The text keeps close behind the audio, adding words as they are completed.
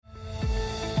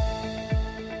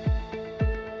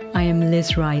I am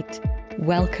Liz Wright.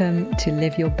 Welcome to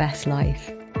Live Your Best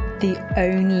Life. The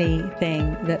only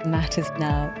thing that matters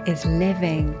now is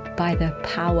living by the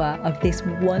power of this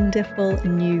wonderful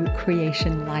new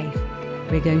creation life.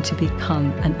 We're going to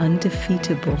become an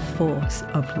undefeatable force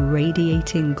of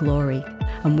radiating glory,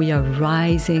 and we are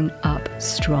rising up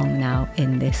strong now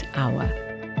in this hour.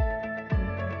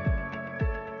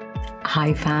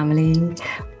 Hi, family.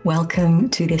 Welcome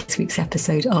to this week's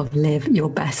episode of Live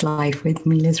Your Best Life with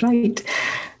me, Liz Wright.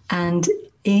 And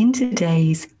in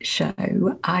today's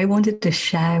show, I wanted to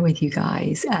share with you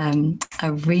guys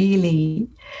a really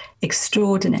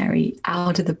extraordinary,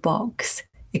 out-of-the-box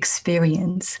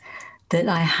experience that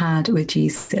I had with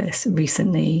Jesus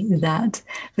recently, that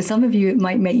for some of you, it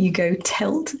might make you go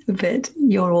tilt a bit.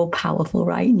 You're all powerful,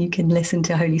 right? And you can listen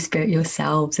to Holy Spirit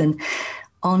yourselves. And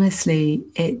honestly,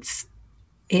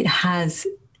 it has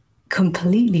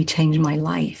completely changed my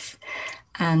life.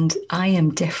 And I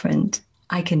am different.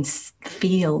 I can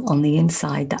feel on the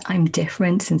inside that I'm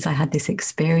different since I had this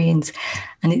experience.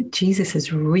 And Jesus has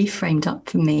reframed up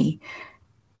for me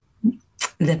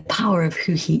the power of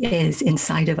who he is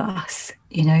inside of us,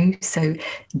 you know? So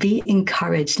be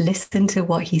encouraged, listen to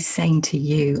what he's saying to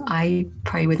you. I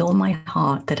pray with all my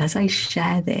heart that as I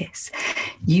share this,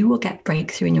 you will get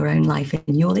breakthrough in your own life and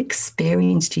you'll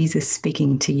experience Jesus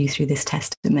speaking to you through this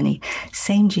testimony.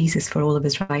 Same Jesus for all of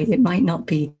us, right? It might not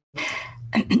be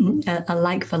a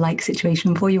like-for-like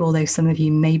situation for you, although some of you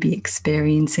may be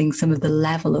experiencing some of the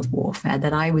level of warfare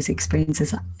that I was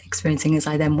experiencing as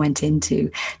I then went into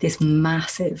this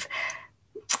massive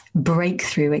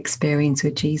breakthrough experience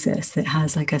with Jesus that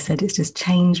has, like I said, it's just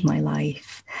changed my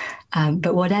life.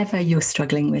 But whatever you're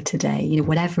struggling with today, you know,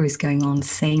 whatever is going on,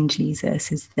 same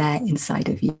Jesus is there inside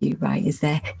of you, right? Is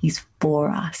there? He's for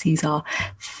us. He's our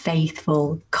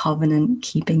faithful,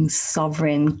 covenant-keeping,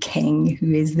 sovereign King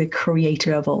who is the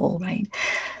creator of all, right?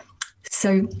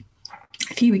 So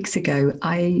a few weeks ago,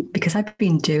 because I've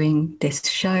been doing this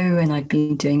show and I've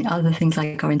been doing other things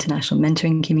like our international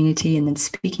mentoring community and then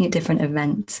speaking at different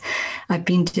events, I've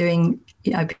been getting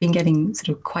sort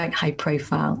of quite high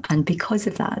profile. And because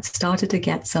of that, started to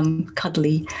get some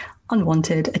cuddly,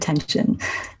 unwanted attention.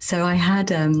 So I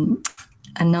had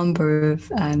a number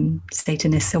of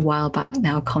Satanists a while back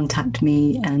now contact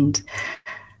me and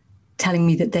telling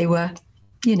me that they were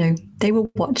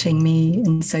watching me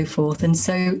and so forth. And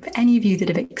so for any of you that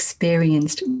have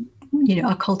experienced, you know,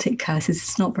 occultic curses,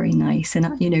 it's not very nice.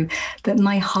 And, you know, but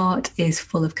my heart is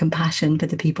full of compassion for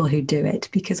the people who do it,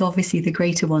 because obviously the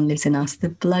greater one lives in us. The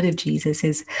blood of Jesus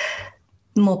is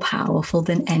more powerful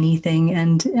than anything.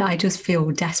 And I just feel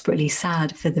desperately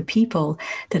sad for the people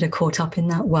that are caught up in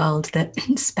that world, that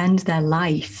spend their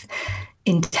life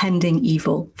intending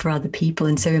evil for other people.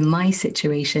 And so in my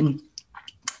situation,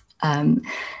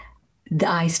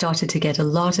 I started to get a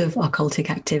lot of occultic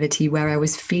activity where I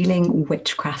was feeling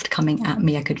witchcraft coming at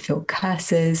me. I could feel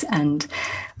curses and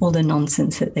all the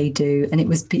nonsense that they do. And it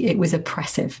was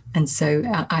oppressive. And so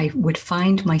I would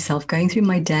find myself going through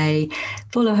my day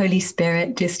full of Holy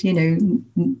Spirit, just, you know,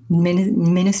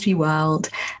 ministry world.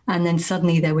 And then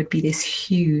suddenly there would be this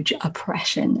huge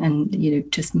oppression and, you know,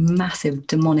 just massive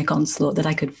demonic onslaught that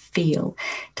I could feel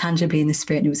tangibly in the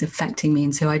spirit. And it was affecting me.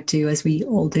 And so I'd do, as we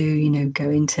all do, you know, go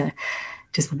into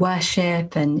just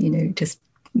worship and, you know, just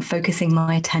focusing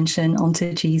my attention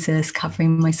onto Jesus,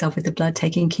 covering myself with the blood,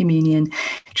 taking communion,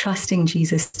 trusting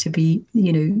Jesus to be,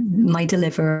 you know, my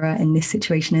deliverer in this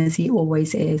situation as he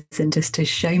always is, and just to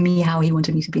show me how he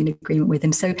wanted me to be in agreement with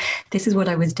him. So this is what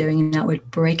I was doing, and that would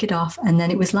break it off. And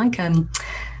then it was like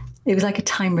a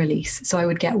time release. So I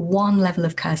would get one level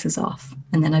of curses off,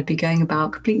 and then I'd be going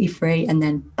about completely free, and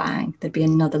then bang, there'd be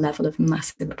another level of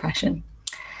massive oppression.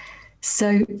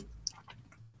 So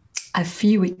a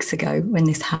few weeks ago when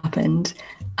this happened,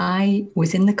 I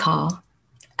was in the car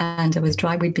and I was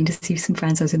driving. We'd been to see some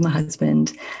friends. I was with my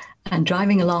husband and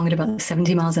driving along at about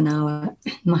 70 miles an hour.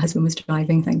 My husband was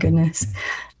driving, thank goodness.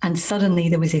 And suddenly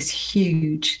there was this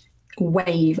huge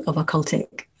wave of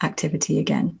occultic activity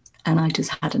again. And I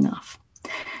just had enough.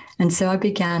 And so I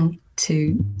began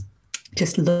to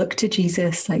just look to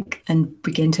Jesus, and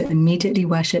begin to immediately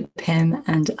worship him.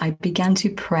 And I began to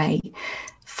pray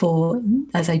for,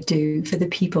 as I do, for the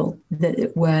people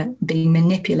that were being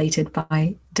manipulated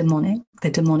by the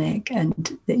demonic,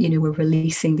 and that, you know, were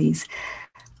releasing these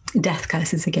death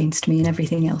curses against me and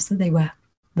everything else that they were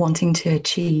wanting to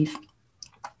achieve.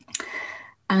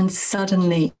 And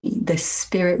suddenly the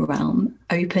spirit realm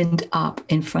opened up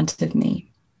in front of me,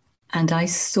 and I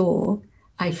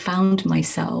found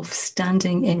myself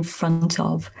standing in front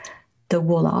of the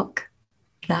warlock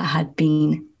that had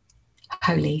been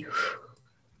holy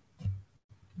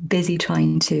busy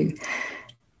trying to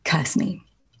curse me.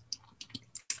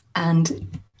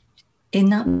 And in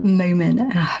that moment,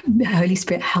 the Holy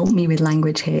Spirit helped me with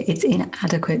language here. It's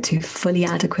inadequate to fully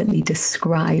adequately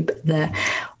describe the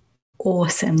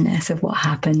awesomeness of what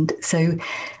happened. So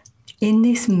in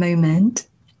this moment,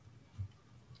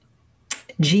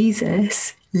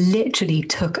 Jesus literally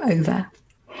took over.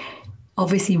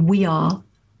 Obviously, we are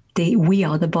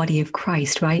the body of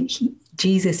Christ, right?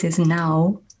 Jesus is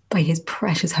now, by his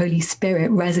precious Holy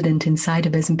Spirit, resident inside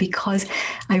of us. And because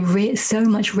so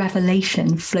much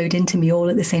revelation flowed into me all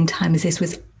at the same time as this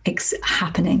was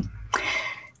happening.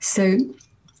 So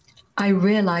I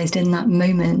realized in that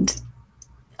moment,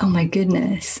 oh my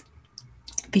goodness,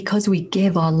 because we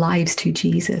give our lives to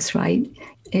Jesus, right?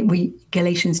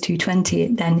 Galatians 2:20,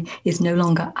 it then is no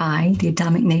longer I, the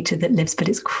Adamic nature that lives, but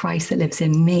it's Christ that lives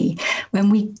in me. When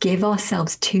we give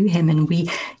ourselves to him and we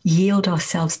yield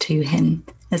ourselves to him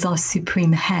as our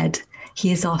supreme head,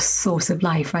 he is our source of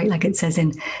life, right? Like it says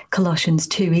in Colossians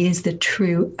 2, he is the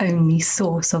true only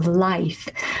source of life.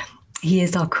 He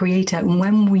is our creator. And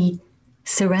when we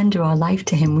surrender our life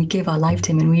to him, we give our life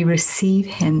to him and we receive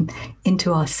him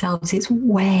into ourselves, it's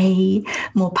way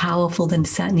more powerful than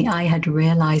certainly I had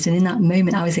realized. And in that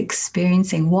moment, I was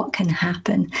experiencing what can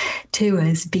happen to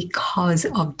us because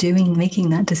of making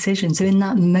that decision. So in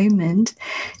that moment,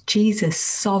 Jesus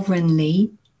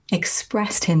sovereignly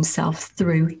expressed himself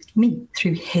through me,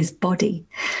 through his body.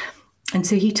 And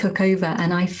so he took over,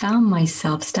 and I found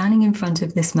myself standing in front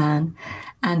of this man,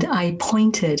 and I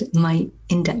pointed my right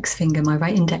index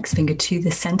finger to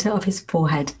the center of his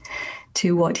forehead,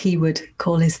 to what he would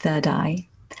call his third eye.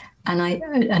 And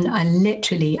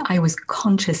I was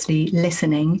consciously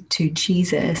listening to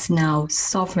Jesus now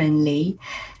sovereignly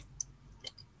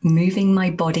moving my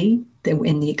body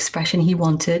in the expression he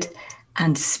wanted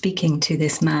and speaking to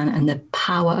this man. And the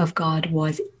power of God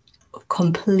was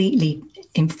completely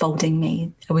enfolding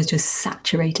me. I was just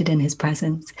saturated in his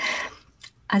presence.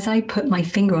 As I put my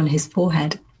finger on his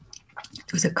forehead,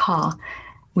 there was a car.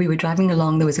 We were driving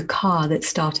along. There was a car that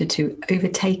started to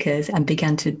overtake us and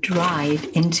began to drive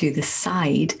into the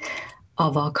side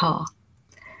of our car.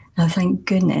 Now, thank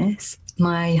goodness,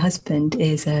 my husband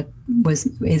was a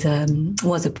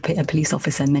police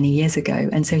officer many years ago,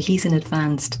 and so he's an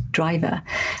advanced driver,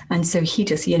 and so he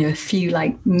just a few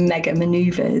like mega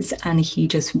maneuvers, and he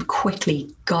just quickly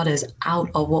got us out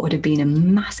of what would have been a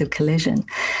massive collision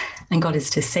and got us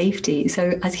to safety.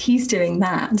 So as he's doing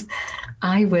that,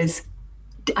 I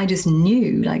just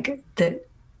knew like that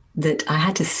I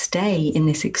had to stay in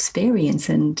this experience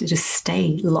and just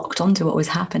stay locked onto what was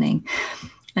happening.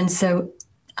 And so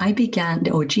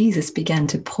Jesus began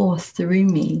to pour through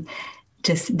me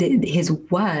just his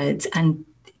words and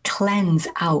cleanse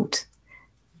out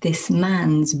this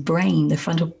man's brain, the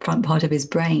front part of his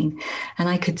brain. And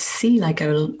I could see like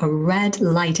a red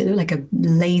light, it looked like a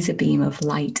laser beam of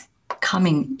light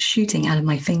shooting out of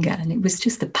my finger. And it was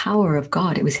just the power of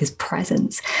God. It was his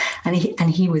presence. And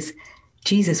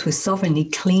Jesus was sovereignly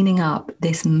cleaning up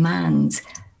this man's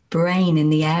brain in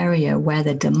the area where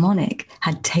the demonic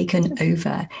had taken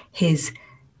over his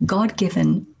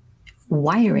God-given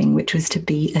wiring, which was to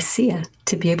be a seer,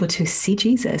 to be able to see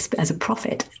Jesus as a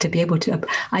prophet, to be able to,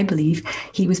 I believe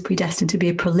he was predestined to be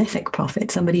a prolific prophet,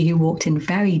 somebody who walked in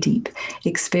very deep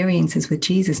experiences with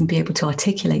Jesus and be able to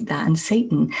articulate that. And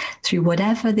Satan, through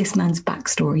whatever this man's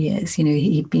backstory is,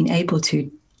 he'd been able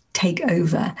to take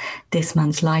over this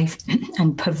man's life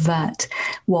and pervert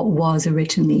what was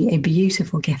originally a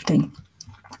beautiful gifting.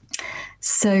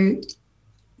 So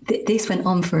this went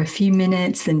on for a few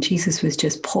minutes, and Jesus was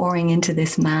just pouring into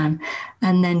this man.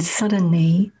 And then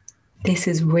suddenly, this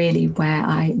is really where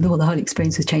the whole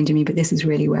experience was changing me, but this is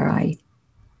really where I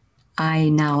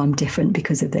now am different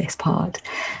because of this part.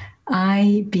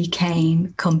 I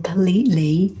became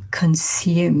completely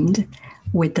consumed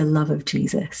with the love of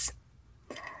Jesus.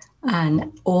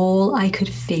 And all I could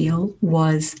feel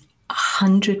was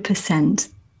 100%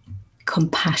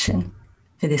 compassion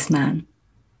for this man,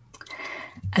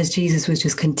 as Jesus was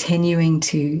just continuing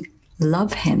to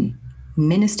love him,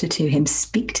 minister to him,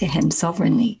 speak to him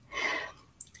sovereignly.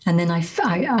 And then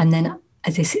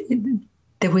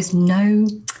there was no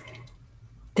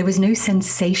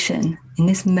sensation in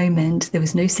this moment. There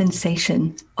was no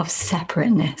sensation of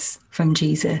separateness from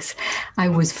Jesus. I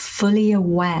was fully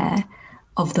aware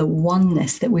of the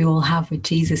oneness that we all have with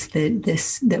Jesus,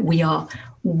 that we are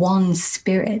one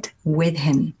spirit with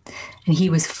him, and he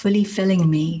was fully filling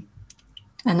me.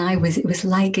 And it was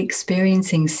like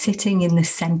sitting in the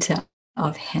center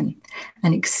of him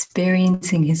and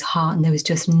experiencing his heart. And there was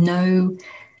just no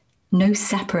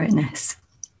separateness.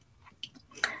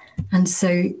 And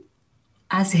so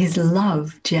as his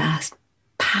love just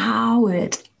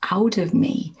powered out of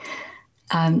me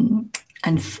and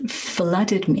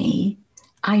flooded me,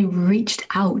 I reached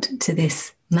out to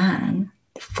this man,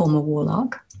 former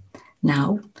warlock.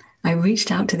 Now, I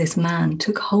reached out to this man,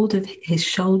 took hold of his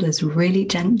shoulders really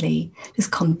gently,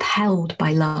 just compelled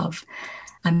by love,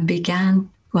 and began,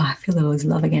 well, I feel the Lord's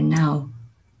love again now,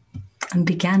 and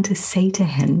began to say to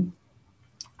him,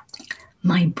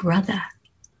 my brother,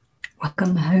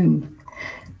 welcome home,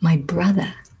 my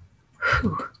brother.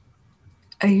 Whew.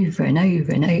 Over and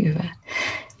over and over.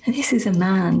 And this is a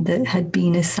man that had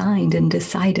been assigned and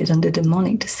decided under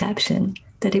demonic deception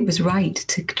that it was right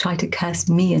to try to curse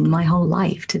me and my whole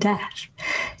life to death.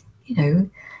 You know,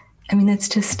 I mean, it's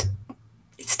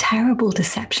terrible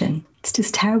deception. It's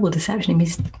just terrible deception.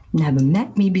 He's never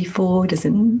met me before. It's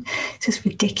just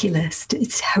ridiculous.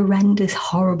 It's horrendous,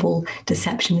 horrible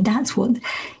deception. And that's what,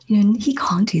 you know, he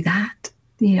can't do that.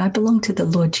 You know, I belong to the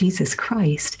Lord Jesus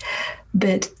Christ,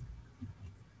 but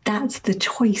that's the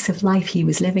choice of life he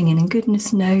was living in. And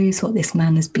goodness knows what this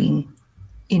man has been,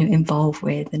 you know, involved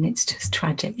with. And it's just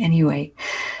tragic. Anyway,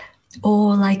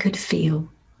 all I could feel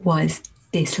was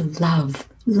this love.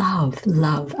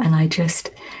 And I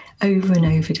just over and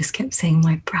over just kept saying,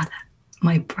 my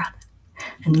brother,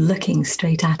 and looking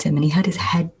straight at him. And he had his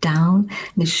head down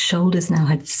and his shoulders now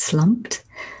had slumped.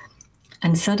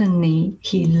 And suddenly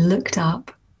he looked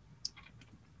up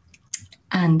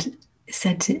and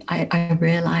said I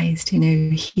realized, you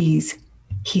know, he's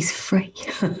free.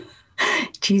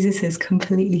 Jesus has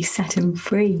completely set him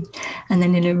free. And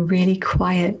then in a really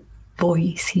quiet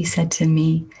voice, he said to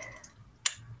me,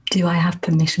 do I have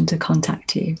permission to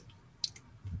contact you?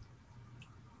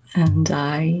 And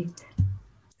I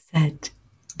said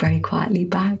very quietly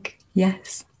back,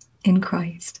 yes, in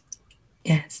Christ,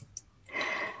 yes.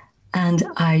 And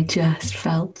I just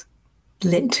felt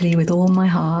literally with all my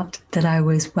heart that I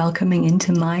was welcoming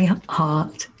into my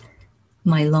heart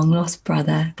my long lost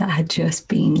brother that had just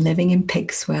been living in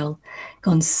Pigswill,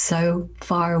 gone so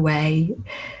far away.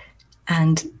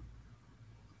 And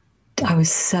I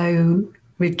was so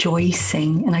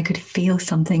rejoicing, and I could feel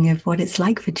something of what it's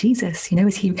like for Jesus, you know,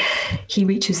 as he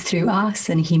reaches through us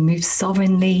and he moves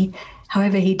sovereignly.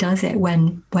 However he does it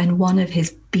when one of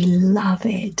his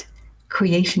beloved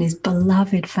creation, his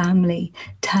beloved family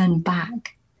turn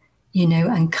back, you know,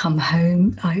 and come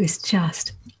home. Oh, it was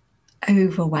just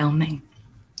overwhelming.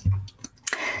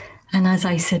 And as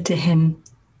I said to him,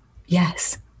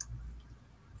 yes,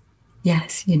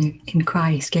 you know, in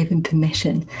Christ, gave him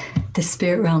permission, the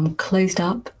spirit realm closed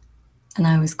up and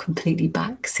I was completely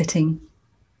back sitting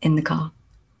in the car,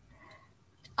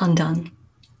 undone,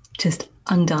 just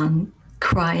undone,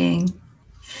 crying,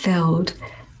 filled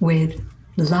with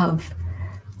love.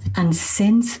 And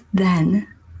since then,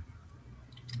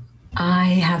 I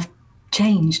have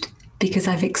changed because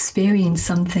I've experienced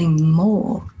something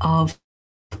more of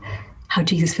how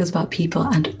Jesus feels about people,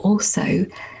 and also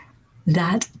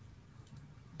that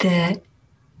the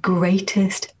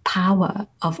greatest power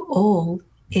of all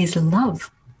is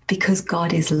love, because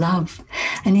God is love.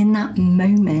 And in that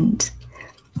moment,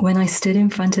 when I stood in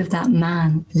front of that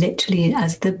man, literally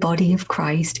as the body of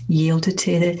Christ, yielded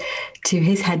to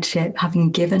his headship, having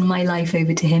given my life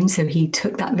over to him, so he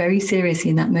took that very seriously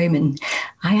in that moment.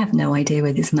 I have no idea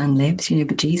where this man lives, you know,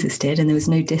 but Jesus did, and there was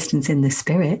no distance in the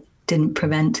spirit. Didn't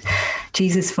prevent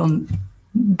Jesus from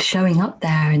showing up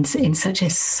there in such a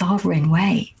sovereign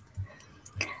way.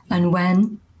 And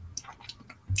when,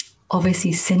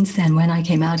 obviously since then, when I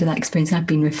came out of that experience, I've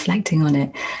been reflecting on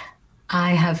it,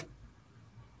 I have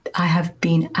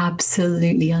been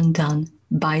absolutely undone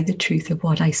by the truth of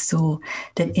what I saw,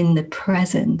 that in the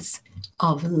presence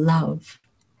of love,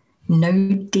 no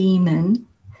demon,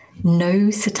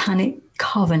 no satanic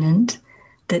covenant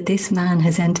that this man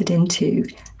has entered into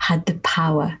had the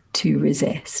power to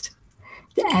resist.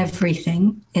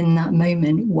 Everything in that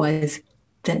moment was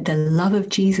that the love of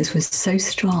Jesus was so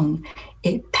strong,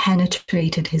 it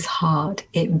penetrated his heart,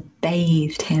 it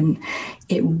bathed him.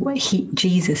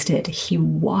 Jesus did. He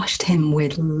washed him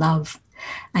with love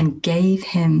and gave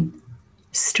him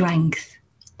strength.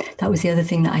 That was the other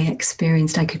thing that I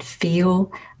experienced. I could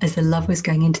feel as the love was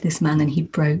going into this man and he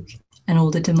broke, and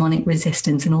all the demonic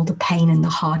resistance and all the pain and the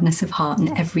hardness of heart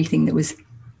and everything that was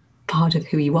part of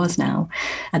who he was now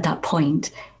at that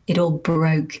point, it all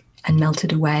broke and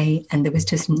melted away. And there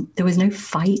was no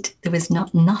fight. There was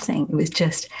nothing. It was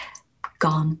just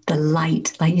gone. The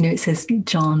light, like, you know, it says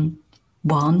John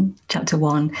 1, chapter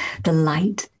 1, the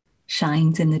light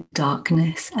shines in the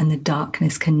darkness and the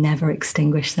darkness can never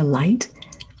extinguish the light.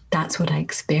 That's what I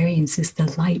experienced, is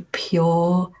the light,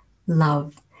 pure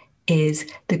love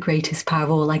is the greatest power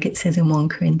of all. Like it says in 1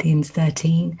 Corinthians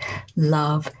 13,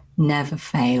 love never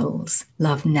fails.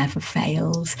 Love never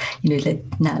fails.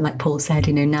 Like Paul said,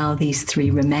 now these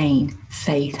three remain: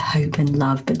 faith, hope, and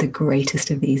love. But the greatest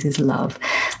of these is love.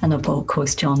 And of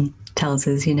course, John tells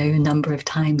us, a number of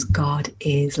times, God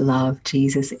is love.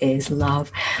 Jesus is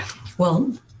love.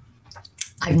 Well,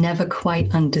 I've never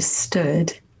quite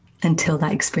understood until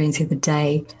that experience the other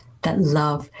day that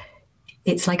love,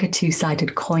 it's like a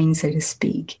two-sided coin, so to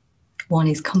speak. One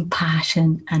is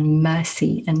compassion and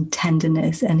mercy and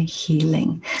tenderness and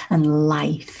healing and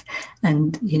life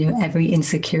and, every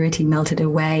insecurity melted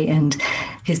away, and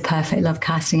his perfect love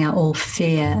casting out all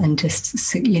fear, and just,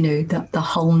 the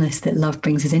wholeness that love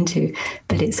brings us into.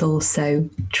 But it's also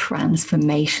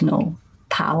transformational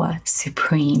power,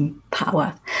 supreme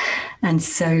power. And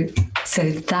so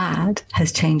that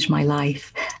has changed my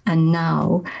life. And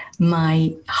now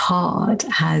my heart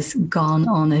has gone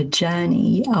on a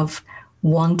journey of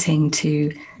wanting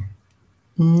to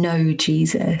know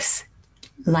Jesus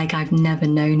like I've never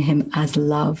known him as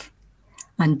love,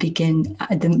 and begin,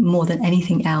 more than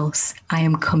anything else, I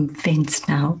am convinced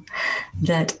now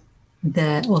that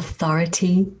the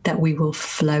authority that we will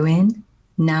flow in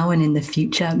now and in the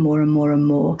future, more and more and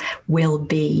more, will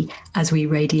be as we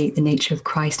radiate the nature of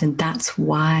Christ. And that's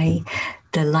why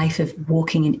the life of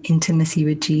walking in intimacy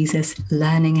with Jesus,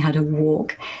 learning how to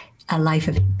walk a life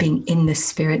of being in the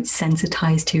Spirit,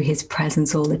 sensitized to his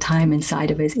presence all the time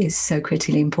inside of us, is so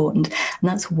critically important. And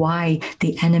that's why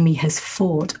the enemy has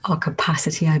fought our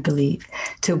capacity, I believe,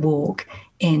 to walk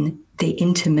in the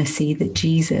intimacy that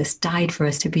Jesus died for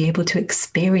us to be able to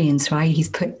experience, right? He's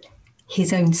put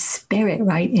his own Spirit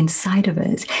right inside of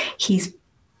us. He's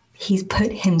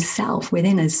put himself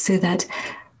within us so that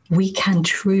we can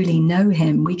truly know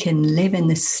him. We can live in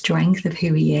the strength of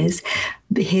who he is.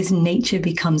 His nature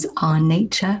becomes our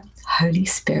nature. Holy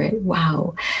Spirit,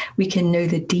 wow. We can know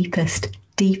the deepest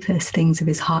things of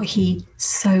his heart. He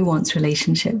so wants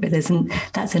relationship with us. And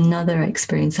that's another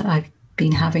experience that I've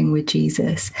been having with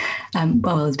Jesus.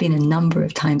 There's been a number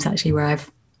of times actually where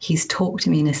he's talked to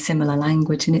me in a similar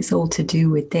language, and it's all to do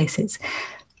with this. It's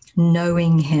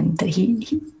knowing him,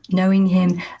 that knowing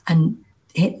him, and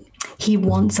he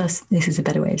wants us, this is a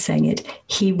better way of saying it,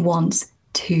 he wants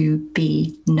to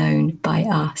be known by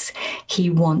us. He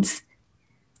wants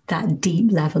that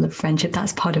deep level of friendship.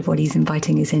 That's part of what he's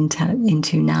inviting us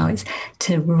into now. It's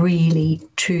to really,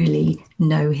 truly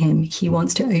know him. He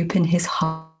wants to open his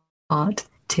heart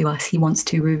to us. He wants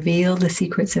to reveal the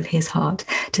secrets of his heart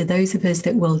to those of us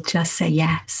that will just say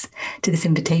yes to this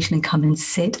invitation and come and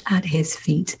sit at his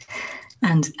feet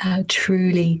and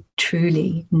truly,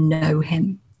 truly know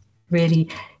him. Really,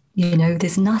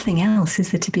 there's nothing else,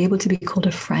 is there, to be able to be called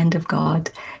a friend of God,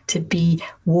 to be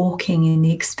walking in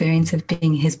the experience of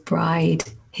being his bride,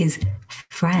 his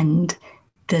friend,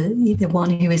 the one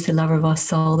who is the lover of our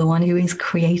soul, the one who is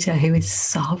creator, who is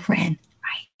sovereign,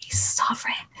 right? He's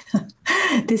sovereign.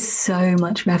 There's so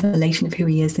much revelation of who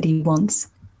he is that he wants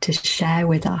to share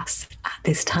with us at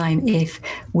this time if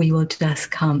we will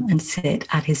just come and sit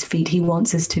at his feet. He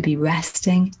wants us to be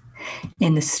resting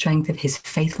in the strength of his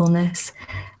faithfulness,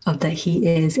 of that he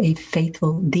is the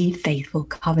faithful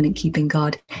covenant-keeping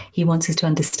God. He wants us to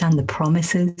understand the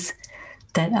promises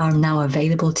that are now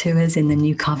available to us in the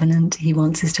new covenant. He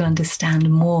wants us to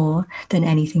understand more than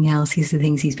anything else. These are the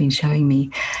things he's been showing me,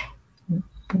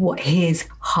 what his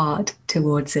heart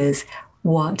towards us,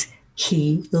 what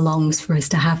he longs for us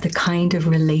to have, the kind of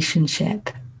relationship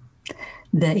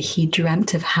that he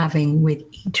dreamt of having with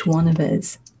each one of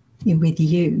us, with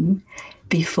you,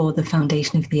 before the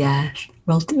foundation of the earth.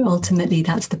 Well, ultimately,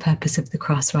 that's the purpose of the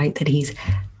cross, right? That he's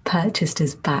purchased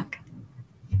us back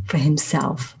for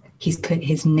himself. He's put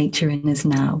his nature in us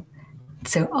now.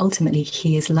 So ultimately,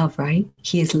 he is love, right?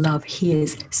 He is love. He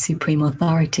is supreme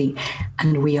authority,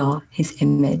 and we are his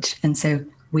image. And so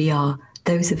we are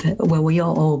we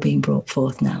are all being brought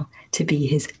forth now to be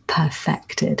his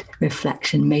perfected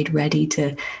reflection, made ready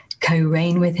to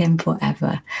co-reign with him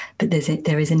forever. But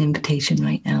there is an invitation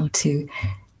right now to,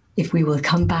 if we will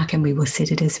come back and we will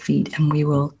sit at his feet and we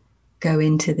will go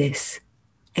into this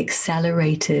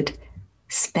accelerated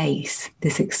space,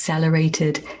 this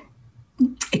accelerated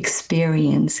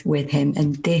experience with him.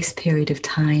 And this period of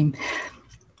time,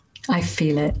 I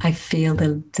feel it. I feel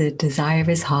the desire of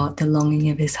his heart, the longing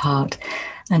of his heart.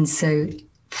 And so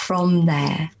from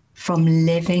there, from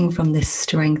living from the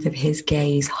strength of his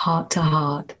gaze, heart to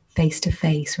heart, face to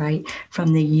face, right?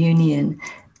 From the union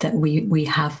that we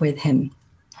have with him,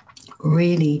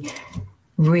 really,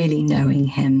 really knowing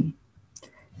him,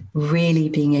 really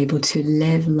being able to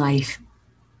live life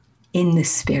in the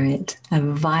Spirit, a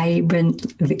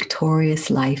vibrant, victorious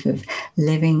life of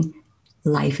living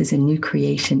life as a new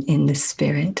creation in the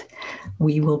Spirit,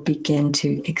 we will begin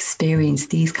to experience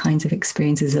these kinds of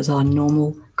experiences as our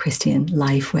normal Christian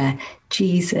life, where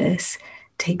Jesus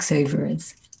takes over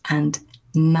us and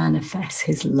manifests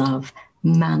his love,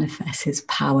 manifests his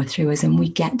power through us, and we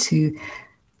get to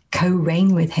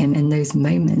co-reign with him in those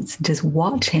moments, just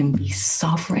watch him be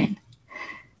sovereign.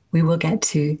 We will get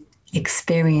to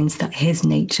experience that his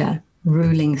nature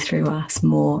ruling through us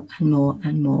more and more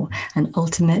and more. And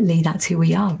ultimately, that's who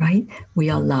we are, right? We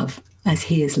are love, as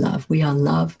he is love. We are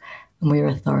love and we are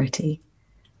authority.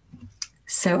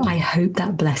 So I hope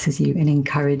that blesses you and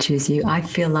encourages you. I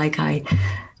feel like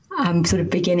I'm sort of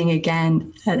beginning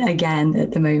again at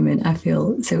the moment.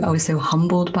 I was so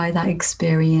humbled by that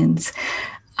experience.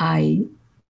 It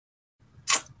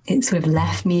sort of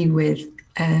left me with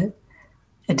a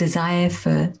desire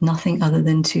for nothing other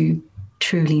than to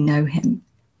truly know him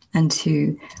and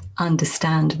to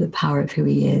understand the power of who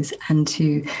he is and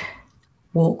to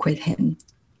walk with him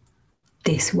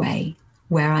this way,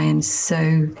 where I am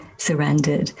so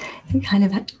surrendered. It kind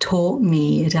of taught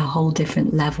me at a whole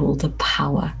different level the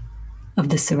power of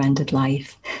the surrendered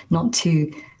life,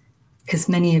 because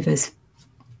many of us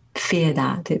fear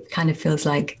that. It kind of feels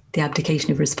like the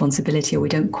abdication of responsibility, or we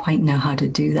don't quite know how to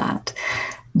do that.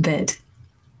 But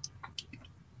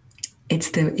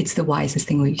it's the wisest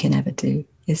thing we can ever do,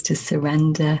 is to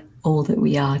surrender all that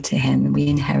we are to him, and we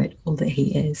inherit all that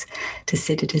he is, to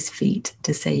sit at his feet,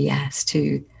 to say yes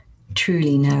to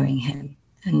truly knowing him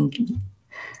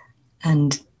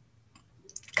and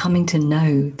coming to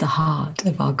know the heart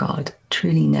of our God,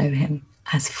 truly know him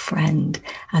as friend,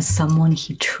 as someone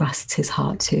he trusts his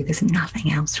heart to. There's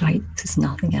nothing else, right? There's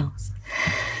nothing else.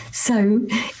 So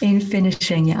in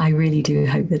finishing, I really do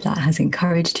hope that has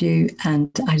encouraged you. And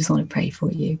I just want to pray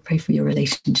for you, pray for your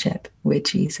relationship with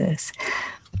Jesus,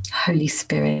 Holy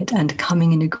Spirit, and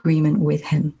coming in agreement with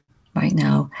him right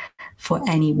now for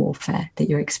any warfare that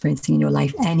you're experiencing in your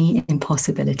life, any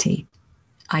impossibility.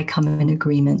 I come in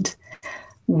agreement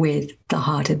with the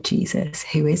heart of Jesus,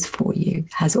 who is for you,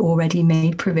 has already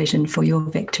made provision for your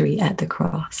victory at the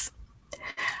cross.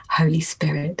 Holy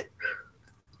Spirit,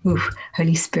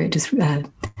 Holy Spirit just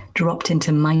dropped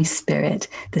into my spirit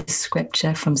the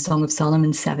scripture from Song of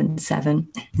Solomon 7:7.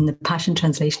 In the Passion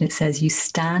Translation, it says, "You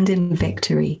stand in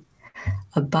victory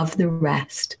above the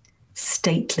rest,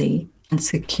 stately and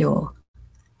secure,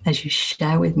 as you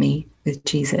share with me, with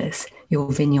Jesus,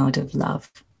 your vineyard of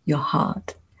love, your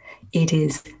heart." It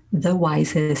is the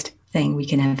wisest thing we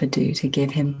can ever do to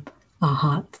give him our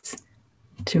hearts,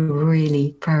 to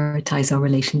really prioritize our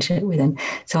relationship with him.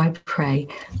 So I pray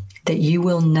that you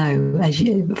will know,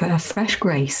 a fresh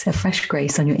grace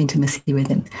on your intimacy with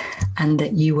him, and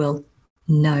that you will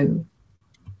know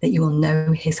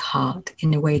his heart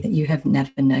in a way that you have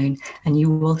never known, and you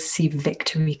will see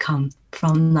victory come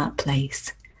from that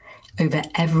place over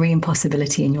every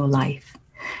impossibility in your life.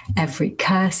 Every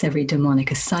curse, every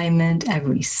demonic assignment,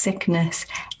 every sickness,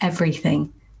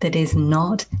 everything that is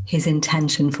not his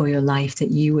intention for your life,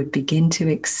 that you would begin to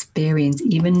experience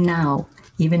even now,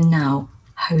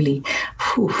 holy,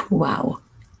 wow,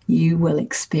 you will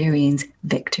experience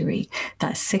victory.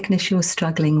 That sickness you're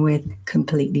struggling with,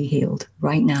 completely healed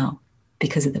right now,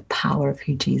 because of the power of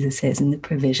who Jesus is and the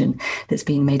provision that's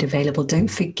being made available. Don't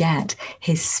forget,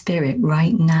 his Spirit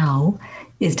right now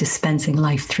is dispensing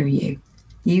life through you.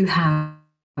 You have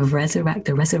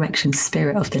the resurrection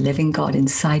spirit of the living God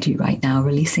inside you right now,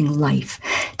 releasing life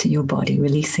to your body,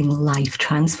 releasing life,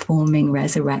 transforming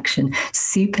resurrection,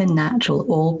 supernatural,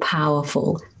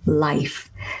 all-powerful life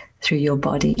through your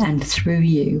body and through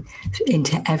you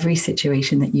into every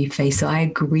situation that you face. So I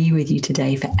agree with you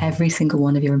today for every single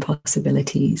one of your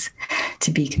impossibilities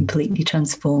to be completely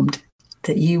transformed,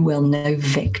 that you will know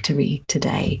victory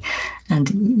today,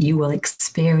 and you will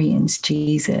experience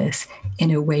Jesus in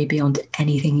a way beyond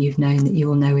anything you've known, that you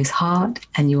will know his heart,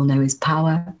 and you will know his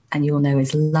power, and you will know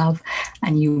his love,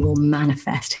 and you will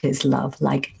manifest his love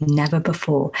like never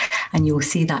before. And you will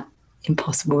see that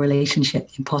impossible relationship,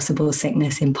 impossible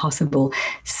sickness, impossible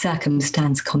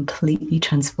circumstance completely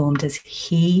transformed as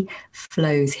he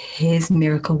flows his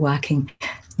miracle working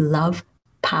love,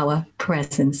 power,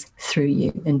 presence through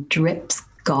you, and drips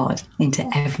God into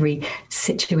every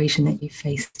situation that you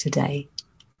face today.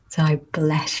 So I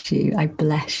bless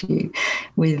you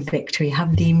with victory.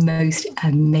 Have the most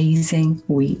amazing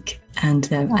week, and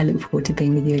I look forward to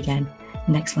being with you again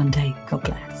next Monday. God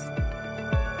bless.